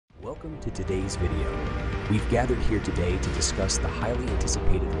Welcome to today's video. We've gathered here today to discuss the highly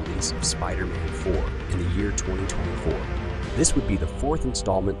anticipated release of Spider-Man 4 in the year 2024. This would be the fourth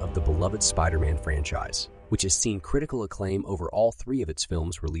installment of the beloved Spider-Man franchise, which has seen critical acclaim over all three of its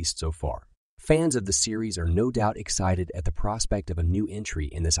films released so far. Fans of the series are no doubt excited at the prospect of a new entry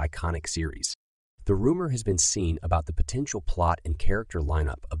in this iconic series. The rumor has been seen about the potential plot and character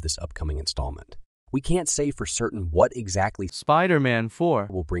lineup of this upcoming installment. We can't say for certain what exactly Spider-Man 4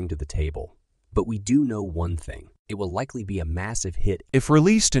 will bring to the table, but we do know one thing. It will likely be a massive hit if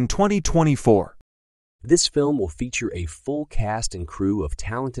released in 2024. This film will feature a full cast and crew of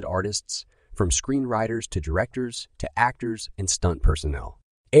talented artists, from screenwriters to directors to actors and stunt personnel.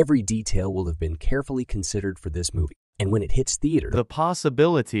 Every detail will have been carefully considered for this movie, and when it hits theaters, the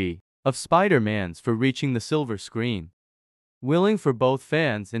possibility of Spider-Man's for reaching the silver screen, willing for both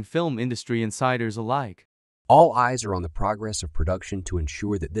fans and film industry insiders alike. All eyes are on the progress of production to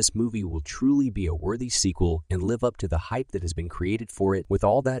ensure that this movie will truly be a worthy sequel and live up to the hype that has been created for it. With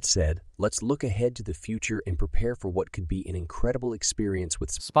all that said, let's look ahead to the future and prepare for what could be an incredible experience with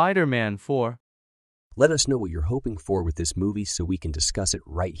Spider-Man 4. Let us know what you're hoping for with this movie so we can discuss it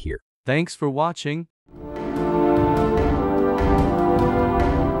right here. Thanks for watching.